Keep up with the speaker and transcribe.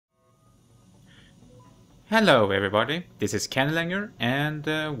Hello everybody, this is Candylanger and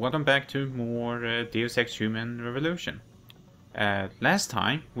welcome back to more Deus Ex Human Revolution. Last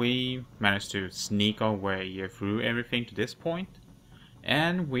time we managed to sneak our way through everything to this point,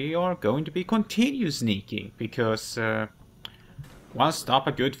 and we are going to be continue sneaking because one stop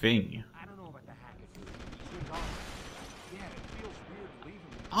a good thing. I don't know about the hacker dude. He's been gone. Yeah, it feels weird leaving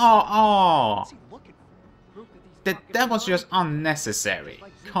him. Oh, What's he looking for? Proof that these that was fuckers just are unnecessary.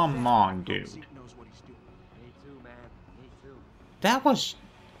 like Zeke Come said, on, Zeke dude. knows what he's doing. Me too, man. Me too. That was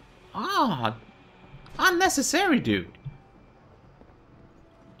unnecessary, dude.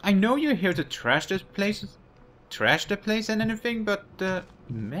 I know you're here to trash the place and anything, but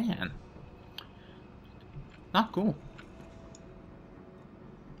man, not cool.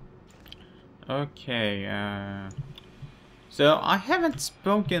 Okay, so I haven't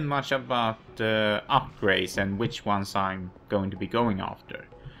spoken much about upgrades and which ones I'm going to be going after.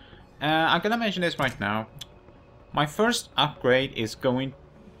 I'm gonna mention this right now. My first upgrade is going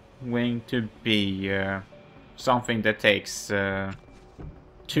to be something that takes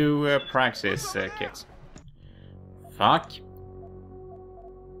 2 praxis kits. Fuck.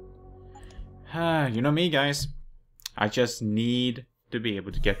 You know me, guys. I just need to be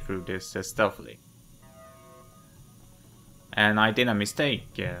able to get through this stealthily. And I did a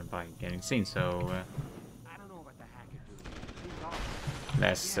mistake by getting seen, so I don't know about the hacker dude. He's been gone.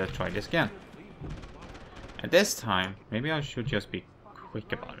 let's try this again. And this time, maybe I should just be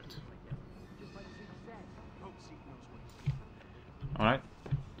quick about it. Just like Zeke said. Proof Zeke knows what he's doing. Alright,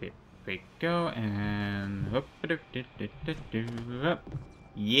 there we go, and up.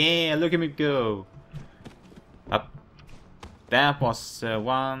 Yeah, look at me go! Up. That was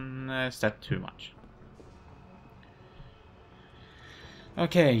one step too much.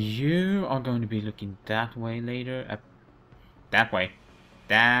 Okay, you are going to be looking that way later. That way.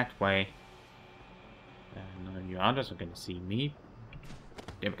 That way. None of you others are going to see me.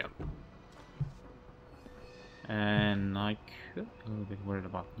 There we go. And I could be a little bit worried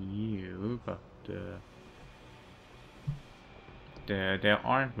about you, but there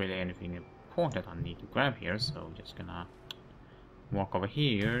aren't really anything important I need to grab here, so I'm just gonna walk over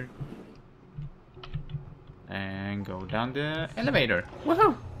here and go down the elevator.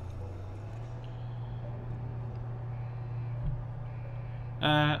 Woohoo!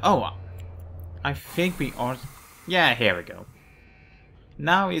 Oh, I think we are. Yeah, here we go.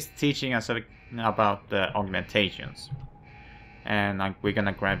 Now it's teaching us about the augmentations, and we're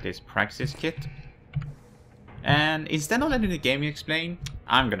gonna grab this praxis kit. And instead of letting the game explain,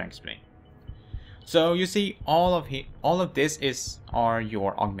 I'm gonna explain. So you see, all of this are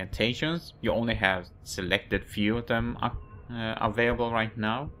your augmentations. You only have selected few of them available right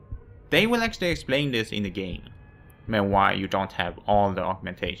now. They will actually explain this in the game, why you don't have all the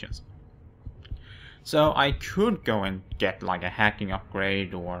augmentations. So I could go and get like a hacking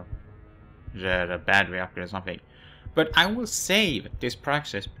upgrade or the battery upgrade or something, but I will save this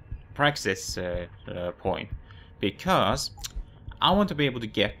praxis point because I want to be able to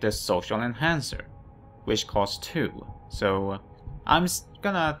get the social enhancer, which costs 2. So I'm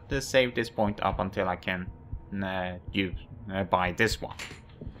gonna save this point up until I can buy this one.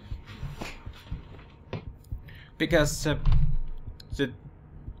 Because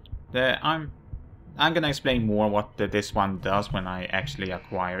I'm gonna explain more what this one does when I actually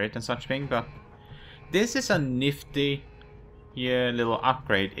acquire it and such thing, but this is a nifty little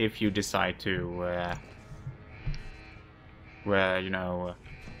upgrade if you decide to you know,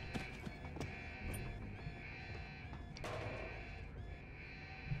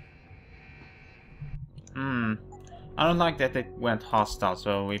 I don't like that it went hostile,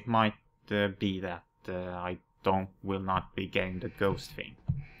 so it might be that I will not be getting the ghost thing.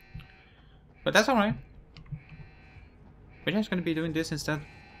 But that's alright. We're just gonna be doing this instead.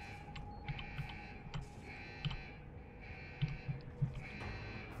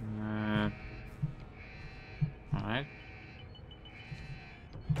 Alright.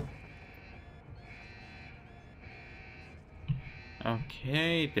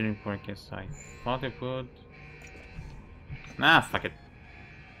 Okay, it didn't work as I thought it would. Nah, fuck it.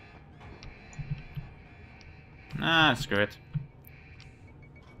 Nah, screw it.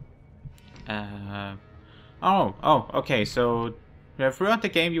 Okay, so throughout the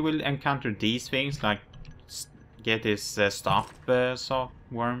game you will encounter these things, like get this stop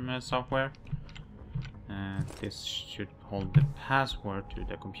worm software. This should hold the password to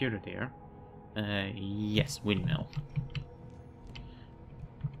the computer there. Yes, windmill.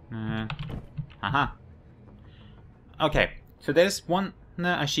 Okay, so there's one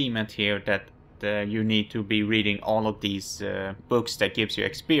achievement here that you need to be reading all of these books that gives you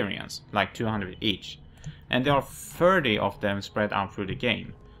experience, like 200 each. and there are 30 of them spread out through the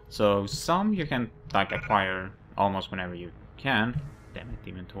game. So some you can like acquire almost whenever you can. Damn it, the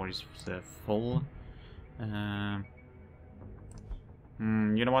inventory is full. You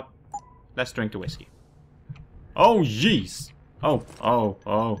know what? Let's drink the whiskey. Oh jeez! Oh.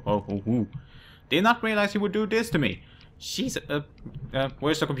 Did not realize he would do this to me. Jeez.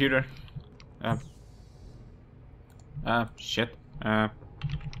 Where's the computer? Shit. Damn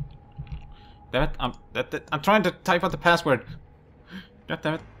it! I'm trying to type out the password. God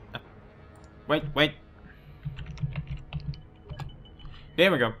damn it! Wait.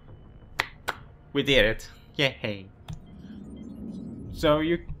 There we go. We did it. Yay! So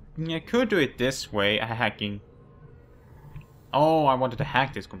you could do it this way, hacking. Oh, I wanted to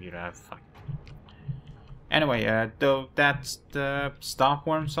hack this computer. Fuck. Anyway, though that's the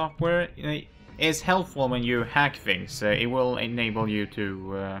stopworm software is helpful when you hack things. It will enable you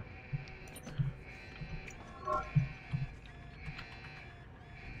to.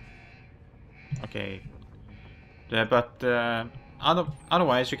 Okay. But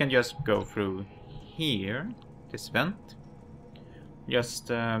otherwise, you can just go through here, this vent. Just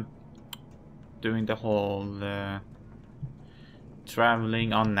doing the whole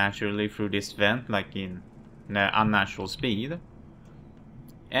traveling unnaturally through this vent, like in unnatural speed.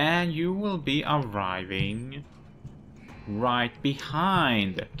 And you will be arriving right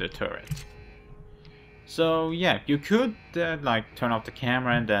behind the turret. So yeah, you could like turn off the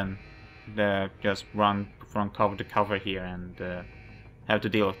camera and then just run from cover to cover here and have to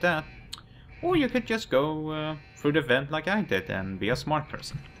deal with that. Or you could just go through the vent like I did and be a smart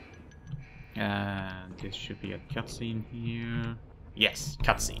person. This should be a cutscene here. Yes,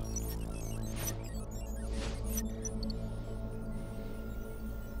 cutscene.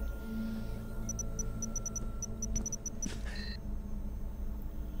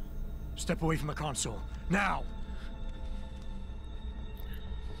 Step away from the console. Now!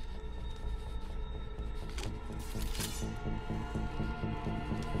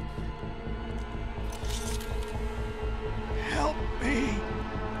 Help me!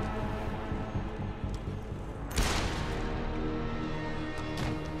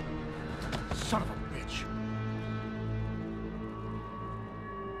 Son of a bitch.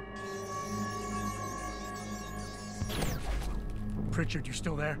 Pritchard, you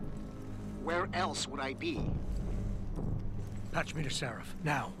still there? Where else would I be? Patch me to Seraph,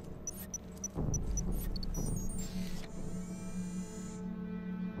 now.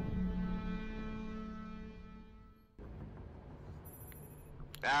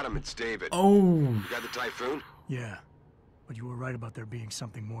 Adam, it's David. Oh. You got the Typhoon? Yeah, but you were right about there being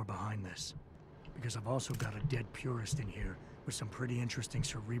something more behind this. Because I've also got a dead purist in here with some pretty interesting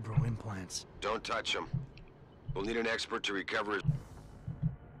cerebral implants. Don't touch him. We'll need an expert to recover his...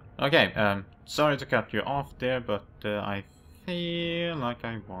 Okay, sorry to cut you off there, but I feel like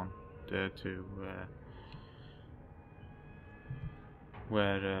I want to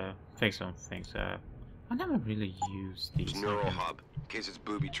fix some things. I never really used these. Neural hub, in case it's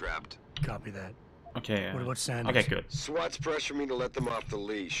booby-trapped. Copy that. Okay. What about Sanders? Okay, good. SWAT's pressure me to let them off the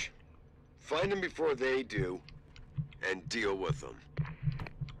leash. Find them before they do, and deal with them.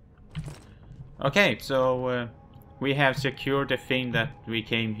 Okay, so we have secured the thing that we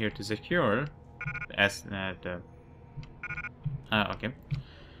came here to secure, as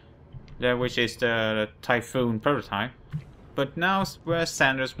which is the Typhoon prototype. But now, where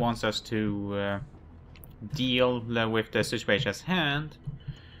Sanders wants us to deal with the situation at hand,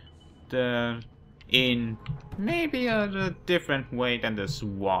 in maybe a different way than the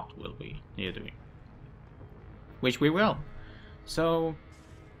SWAT will be doing, which we will. So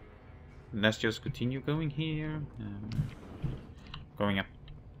let's just continue going here, going up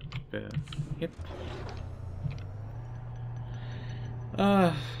the hip.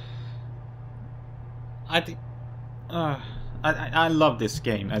 I love this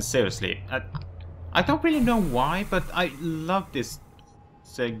game, and seriously, I don't really know why, but I love this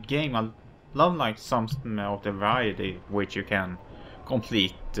game. I love like some of the variety which you can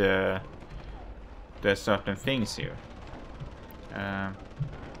complete the certain things here.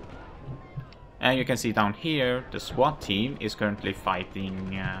 And you can see down here, the SWAT team is currently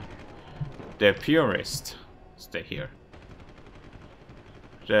fighting the purist. Stay here.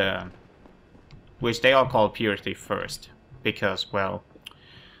 Which they all call Purity First, because, well,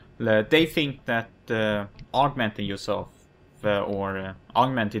 they think that augmenting yourself or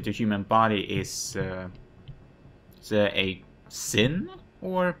augmenting the human body is a sin,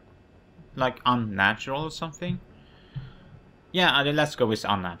 or like unnatural or something. Yeah, let's go with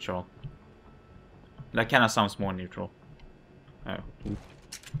unnatural. That kind of sounds more neutral.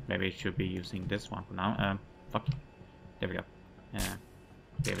 maybe I should be using this one for now. Fuck. There we go.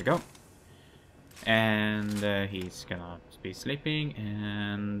 There we go. And he's gonna be sleeping,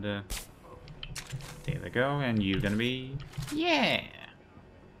 and there we go. And you're gonna be, yeah.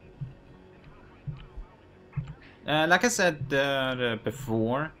 Like I said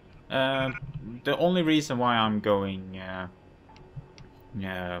before, the only reason why I'm going,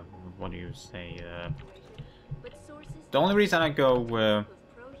 what do you say? The only reason I go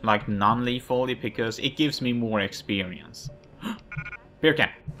like non-lethally because it gives me more experience. Beer can,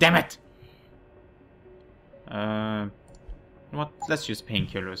 damn it! What? Let's use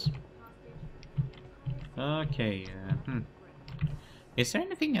painkillers. Okay. Is there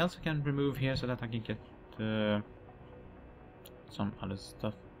anything else I can remove here so that I can get some other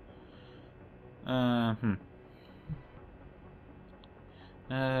stuff? I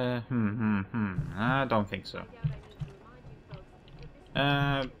don't think so.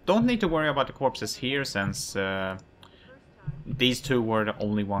 Don't need to worry about the corpses here since these two were the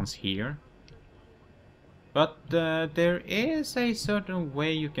only ones here. But there is a certain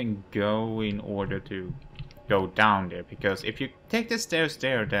way you can go in order to go down there, because if you take the stairs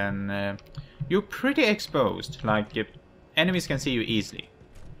there, then you're pretty exposed. Like, enemies can see you easily.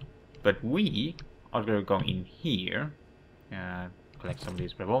 But we are going to go in here, collect some of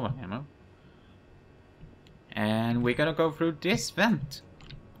these revolver ammo, and we're gonna go through this vent.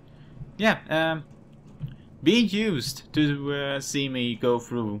 Yeah, be used to see me go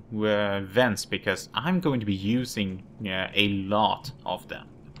through vents, because I'm going to be using a lot of them,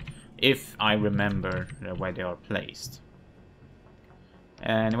 if I remember where they are placed.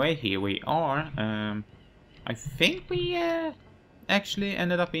 Anyway, here we are. I think we actually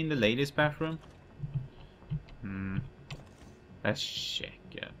ended up in the ladies' bathroom. Let's check.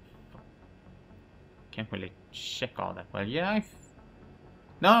 Can't really check all that well. Yeah,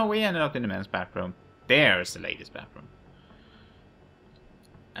 no, we ended up in the men's bathroom. There's the ladies' bathroom.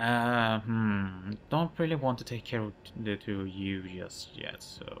 Don't really want to take care of the two of you just yet,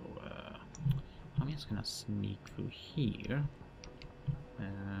 so I'm just gonna sneak through here.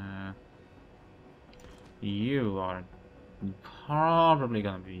 You are probably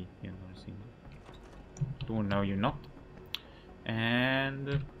gonna be, don't know you're not.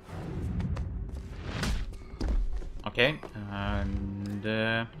 And okay, and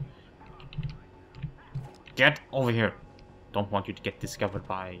get over here. Don't want you to get discovered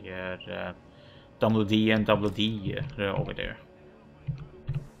by Double D and Double D over there.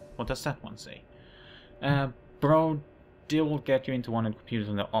 What does that one say? Bro, they will get you into one of the computers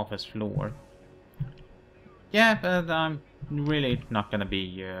on the office floor. Yeah, but I'm really not gonna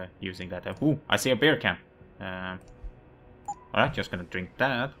be using that. Ooh, I see a beer can. Alright, just gonna drink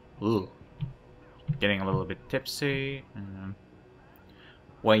that. Ooh. Getting a little bit tipsy.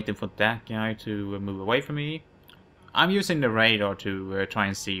 Waiting for that guy to move away from me. I'm using the radar to try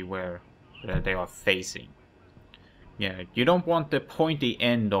and see where they are facing. Yeah, you don't want the pointy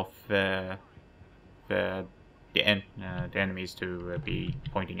end of the enemies to be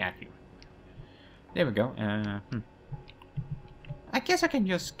pointing at you. There we go. I guess I can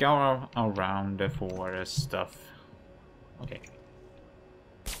just go around for stuff. Okay.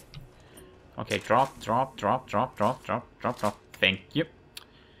 Okay, drop. Thank you.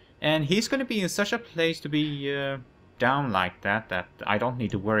 And he's gonna be in such a place to be down like that I don't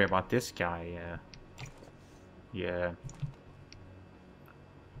need to worry about this guy. Yeah.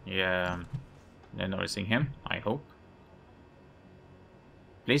 They're noticing him, I hope.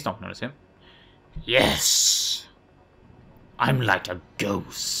 Please don't notice him. Yes! I'm like a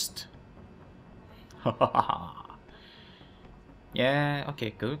ghost. Yeah, okay,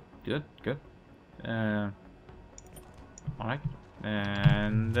 good. Alright.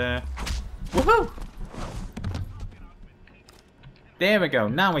 And woohoo! There we go.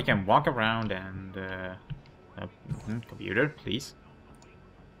 Now we can walk around and computer, please.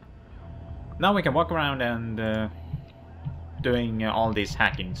 Now we can walk around and doing all this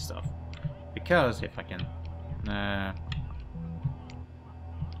hacking stuff. Because if I can,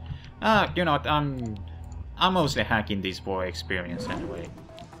 you know what? I'm mostly hacking this for experience anyway.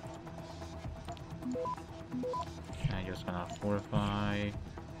 I'm just gonna fortify.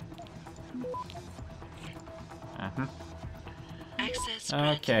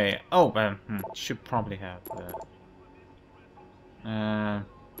 Okay. Oh, should probably have.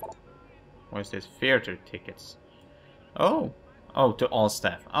 What is this? Theater tickets. Oh, to all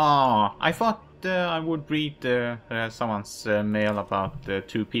staff. Oh, I thought I would read someone's mail about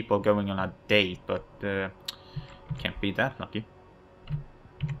 2 people going on a date, but can't be that lucky.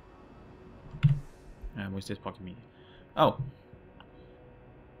 Where's this pocket media? Oh.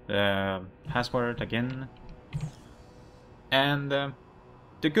 password again. And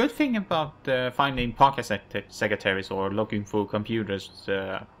the good thing about finding pocket secretaries or looking for computers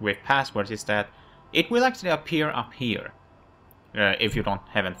with passwords is that it will actually appear up here. If you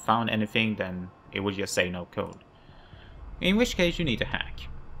haven't found anything, then it will just say no code. In which case you need to hack.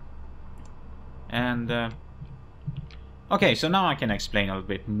 And okay, so now I can explain a little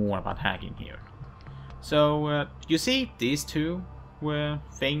bit more about hacking here. So you see these two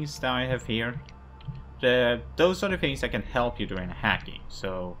things that I have here. Those are the things that can help you during hacking.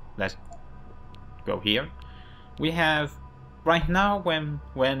 So let's go here. We have right now when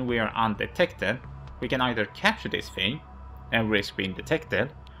we are undetected, we can either capture this thing and risk being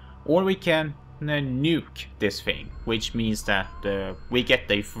detected, or we can nuke this thing, which means that we get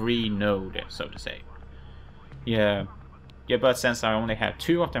a free node, so to say. Yeah, but since I only have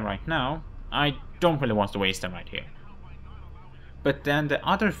 2 of them right now, I don't really want to waste them right here. But then the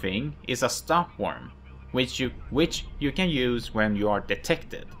other thing is a stop worm, which you can use when you are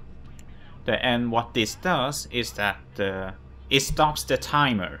detected. And what this does is that it stops the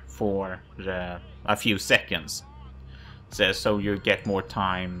timer for a few seconds. So you get more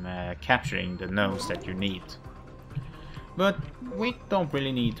time capturing the nodes that you need. But we don't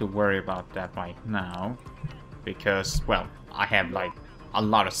really need to worry about that right now, because, well, I have like a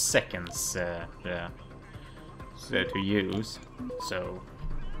lot of seconds to use, so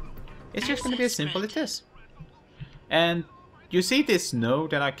it's just going to be as simple as this. And you see this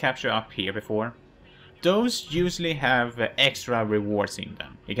node that I captured up here before? Those usually have extra rewards in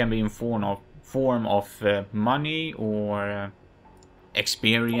them. It can be in form of money or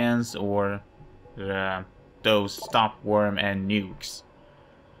experience or those stop worm and nukes.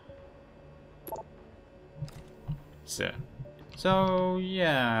 So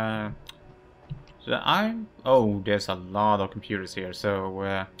yeah. Oh, there's a lot of computers here,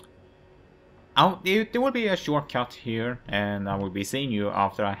 so there will be a shortcut here, and I will be seeing you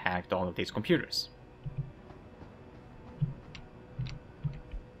after I hacked all of these computers.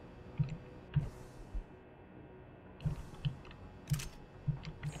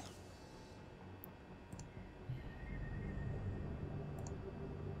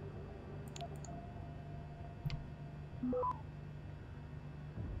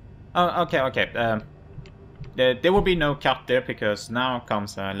 Oh, okay. There will be no cut there, because now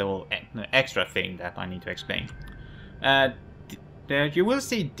comes a little extra thing that I need to explain. You will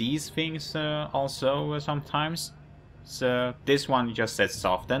see these things also sometimes. So this one just says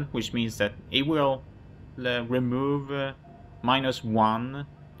soften, which means that it will remove -1.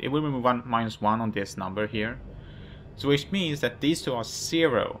 It will remove -1 on this number here. So which means that these two are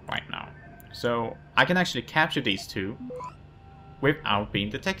 0 right now. So I can actually capture these two without being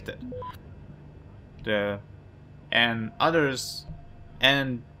detected. And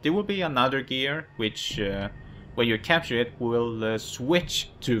there will be another gear which when you capture it will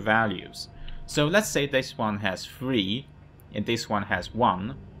switch to values. So let's say this one has 3 and this one has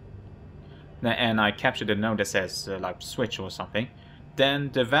 1, and I capture the node that says like switch or something.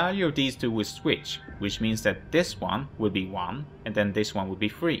 Then the value of these two will switch, which means that this one will be 1 and then this one will be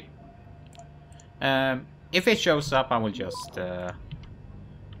 3. If it shows up, I will just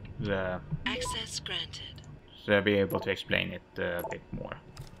access granted. Be able to explain it a bit more.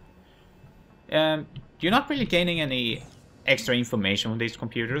 You're not really gaining any extra information on these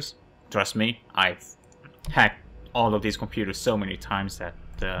computers. Trust me, I've hacked all of these computers so many times that...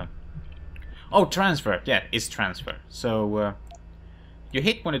 Oh, transfer! Yeah, it's transfer. So, you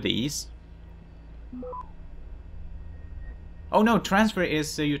hit one of these. Oh no, transfer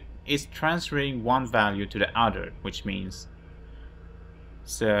is transferring one value to the other, which means...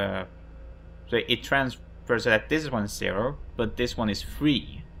 So it transfers so that this one is 0, but this one is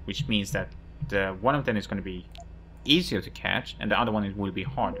 3, which means that one of them is going to be easier to catch and the other one will be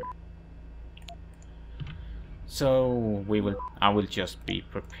harder. So I will just be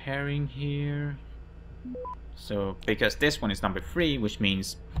preparing here. So because this one is number 3, which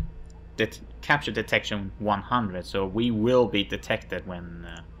means that capture detection 100, so we will be detected when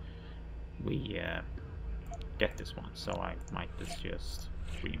we get this one. So I might just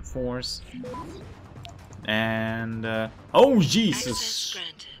reinforce. And oh Jesus!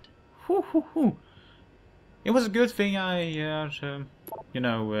 It was a good thing I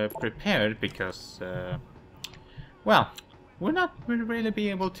prepared, because well, we'll not really be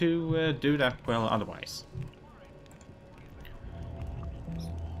able to do that well otherwise.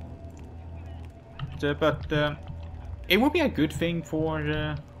 But it would be a good thing for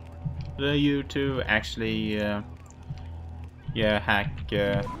you to actually hack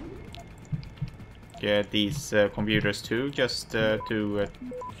these computers too, just to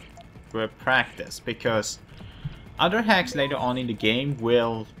practice, because other hacks later on in the game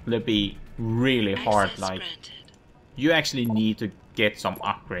will be really hard. Access Like, granted. you actually need to get some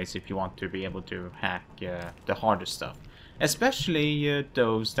upgrades if you want to be able to hack the harder stuff. Especially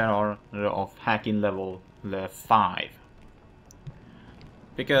those that are of hacking level 5.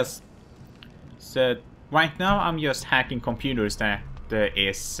 Because so right now I'm just hacking computers that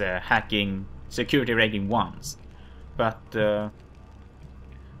is hacking security rating 1s. But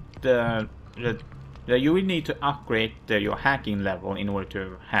you will need to upgrade your hacking level in order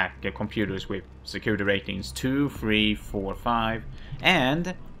to hack computers with security ratings 2, 3, 4, 5.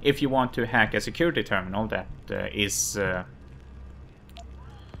 And if you want to hack a security terminal that is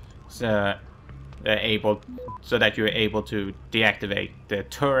able, so that you're able to deactivate the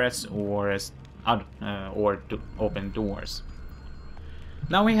turrets or open doors.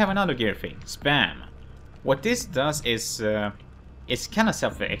 Now we have another gear thing, spam. What this does is it's kind of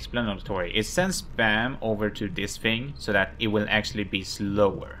self-explanatory. It sends spam over to this thing so that it will actually be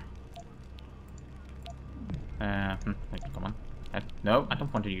slower. Come on. No, I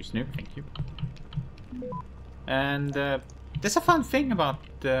don't want to use nuke, thank you. And there's a fun thing about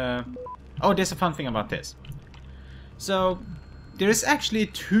there's a fun thing about this. So there is actually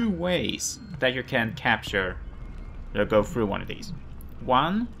 2 ways that you can capture go through one of these.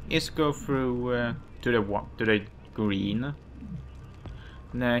 One is go through to the green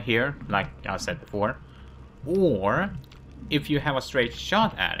here, like I said before, or if you have a straight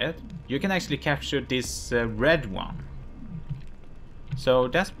shot at it, you can actually capture this red one. So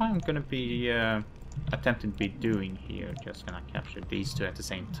that's what I'm gonna be attempting to be doing here. Just gonna capture these 2 at the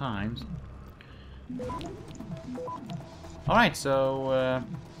same time. Alright, so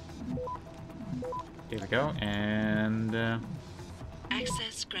here we go, and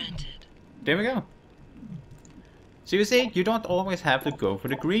Access granted. there we go. So you see, you don't always have to go for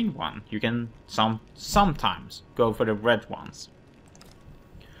the green one. You can sometimes go for the red ones.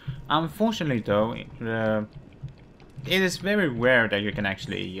 Unfortunately though, it is very rare that you can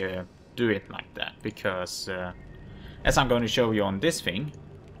actually do it like that, because as I'm going to show you on this thing,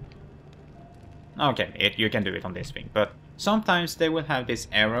 okay, you can do it on this thing, but sometimes they will have this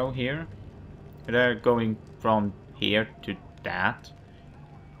arrow here. They're going from here to that.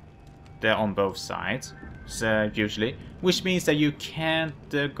 They're on both sides, so usually, which means that you can't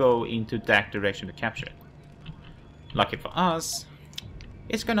go into that direction to capture it. Lucky for us,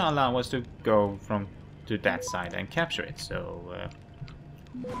 it's gonna allow us to go to that side and capture it. So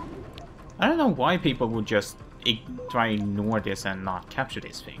I don't know why people would just try to ignore this and not capture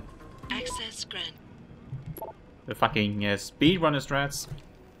this thing. Access granted. The fucking speedrunner strats.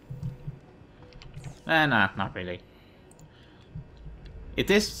 Nah, not really. If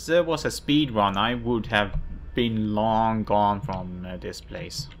this was a speed run, I would have been long gone from this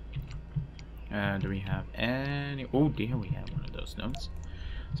place. Do we have any? Oh dear, we have one of those notes.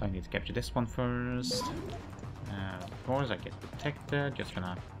 So I need to capture this one first. Of course, I get protected. Just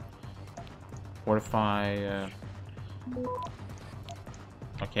gonna fortify.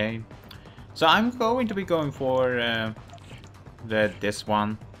 Okay. So I'm going to be going for this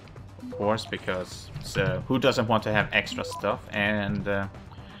one. Of course, because who doesn't want to have extra stuff? And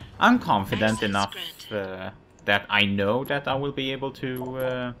I'm confident Access enough granted. that I know that I will be able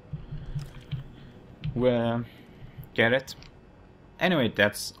to get it. Anyway,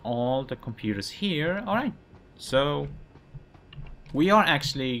 that's all the computers here. Alright, so we are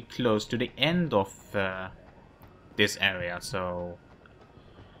actually close to the end of this area, so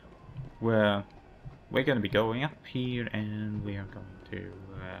we're going to be going up here, and we are going to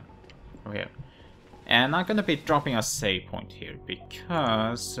over here. And I'm gonna be dropping a save point here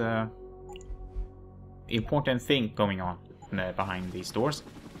because important thing going on behind these doors,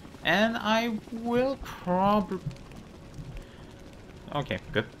 and I will probably. Okay,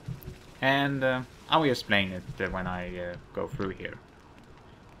 good. And I will explain it when I go through here.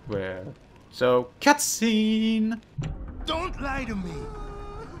 So cutscene. Don't lie to me.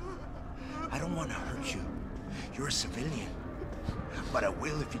 I don't want to hurt you. You're a civilian. But I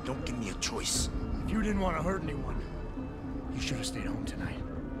will if you don't give me a choice. If you didn't want to hurt anyone, you should have stayed home tonight.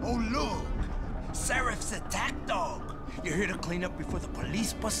 Oh, look! Seraph's attack dog! You're here to clean up before the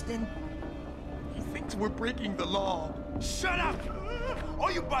police bust in? He thinks we're breaking the law. Shut up! All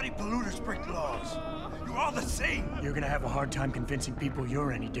you body polluters break laws. You're all the same. You're gonna have a hard time convincing people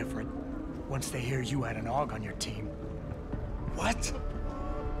you're any different once they hear you had an AUG on your team. What?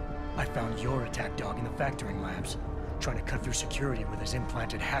 I found your attack dog in the factoring labs, trying to cut through security with his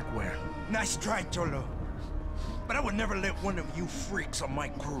implanted hackware. Nice try, Cholo. But I would never let one of you freaks on my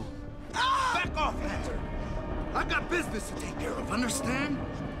crew. Back off, Lantern! I got business to take care of, understand?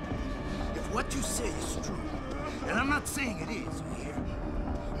 What you say is true. And I'm not saying it is, you hear?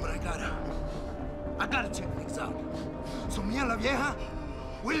 But I gotta check things out. So me and la vieja,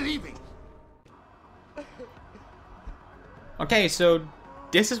 we're leaving. Okay, so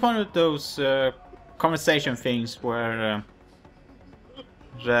this is one of those conversation things where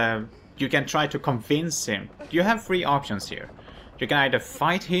you can try to convince him. You have three options here. You can either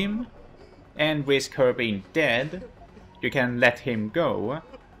fight him and risk her being dead. You can let him go,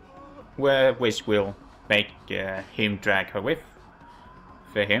 which will make him drag her with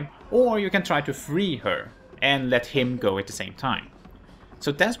for him. Or you can try to free her and let him go at the same time.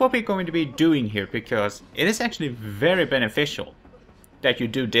 So that's what we're going to be doing here, because it is actually very beneficial that you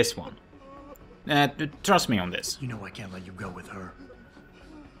do this one. Trust me on this. You know I can't let you go with her.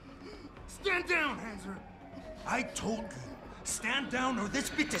 Stand down, Hanser. I told you, stand down or this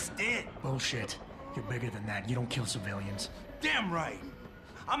bitch is dead. Bullshit. You're bigger than that. You don't kill civilians. Damn right.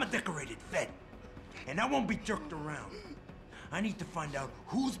 I'm a decorated vet, and I won't be jerked around. I need to find out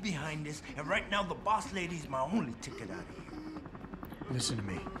who's behind this, and right now the boss lady's my only ticket out of here. Listen to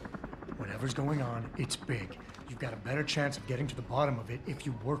me. Whatever's going on, it's big. You've got a better chance of getting to the bottom of it if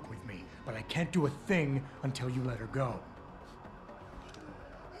you work with me. But I can't do a thing until you let her go.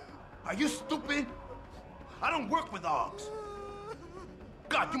 Are you stupid? I don't work with Augs.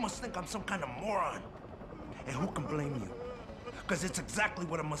 God, you must think I'm some kind of moron. And who can blame you? Because it's exactly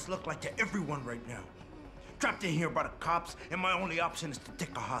what it must look like to everyone right now. Trapped in here by the cops, and my only option is to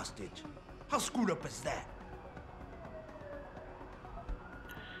take a hostage. How screwed up is that?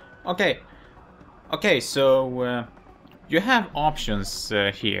 Okay, so you have options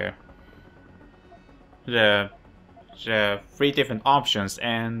here. The three different options,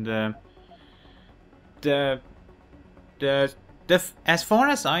 and as far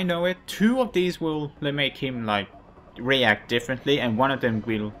as I know it, two of these will make him like react differently, and one of them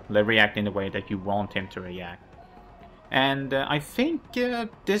will react in the way that you want him to react. And I think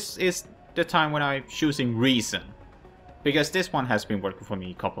this is the time when I'm choosing reason, because this one has been working for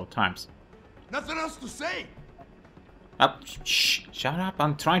me a couple of times. Nothing else to say. Shh! Shut up!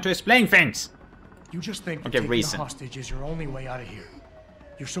 I'm trying to explain things. You just think that Okay, taking reason. a hostage is your only way out of here.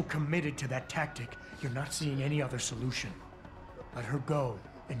 You're so committed to that tactic, you're not seeing any other solution. Let her go,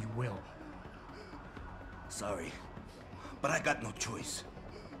 and you will. Sorry, but I got no choice.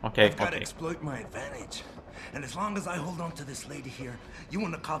 Okay, I've got to okay. exploit my advantage. And as long as I hold on to this lady here, you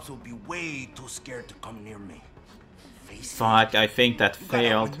and the cops will be way too scared to come near me. Face it. Fuck, I think that You got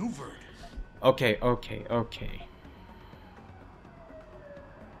failed. outmaneuvered. Okay.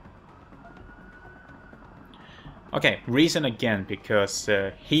 Okay, reason again, because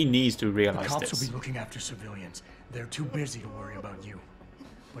he needs to The realize cops this. will be looking after civilians. They're too busy to worry about you.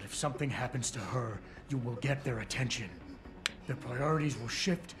 But if something happens to her, you will get their attention. Their priorities will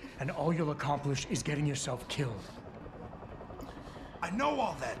shift, and all you'll accomplish is getting yourself killed. I know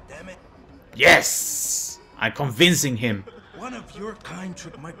all that, damn it. Yes! I'm convincing him. One of your kind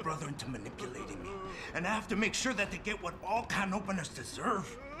tricked my brother into manipulating me. And I have to make sure that they get what all can openers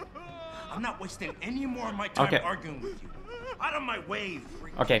deserve. I'm not wasting any more of my time Okay. arguing with you. Out of my way,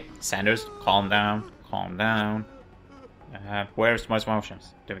 freak. Okay, Sanders, calm down. Calm down. Where's my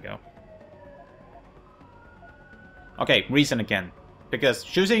motions? There we go. Okay, reason again. Because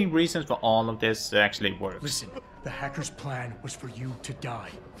choosing reasons for all of this actually works. Listen, the hacker's plan was for you to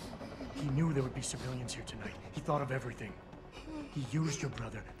die. He knew there would be civilians here tonight. He thought of everything. He used your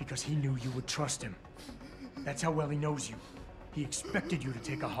brother because he knew you would trust him. That's how well he knows you. He expected you to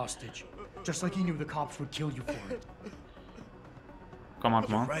take a hostage, just like he knew the cops would kill you for it. Come on,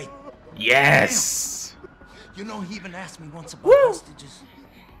 come You're on. right. Yes! You know, he even asked me once about Woo! hostages.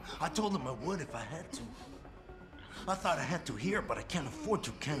 I told him I would if I had to. I thought I had to here, but I can't afford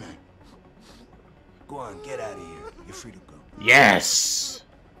to, can I? Go on, get out of here. You're free to go. Yes!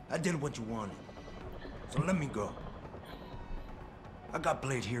 I did what you wanted. So let me go. I got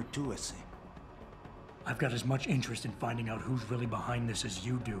Blade here too, I see. I've got as much interest in finding out who's really behind this as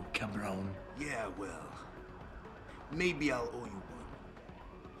you do, Cabron. Yeah, well, maybe I'll owe you one.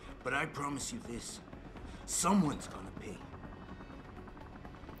 But I promise you this, someone's gonna pay.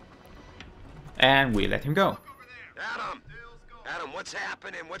 And we let him go. Adam, what's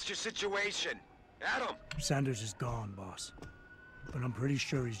happening? What's your situation? Adam! Sanders is gone, boss. But I'm pretty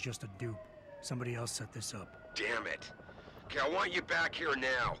sure he's just a dupe. Somebody else set this up. Damn it. Okay, I want you back here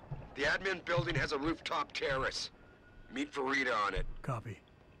now. The admin building has a rooftop terrace. Meet for Rita on it. Copy.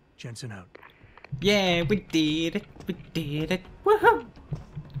 Jensen out. Yeah, we did it. We did it. Woohoo!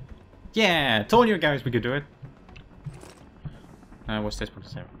 Yeah, told you guys we could do it. What's this one to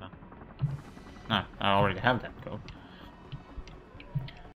say right now? No, I already have that code.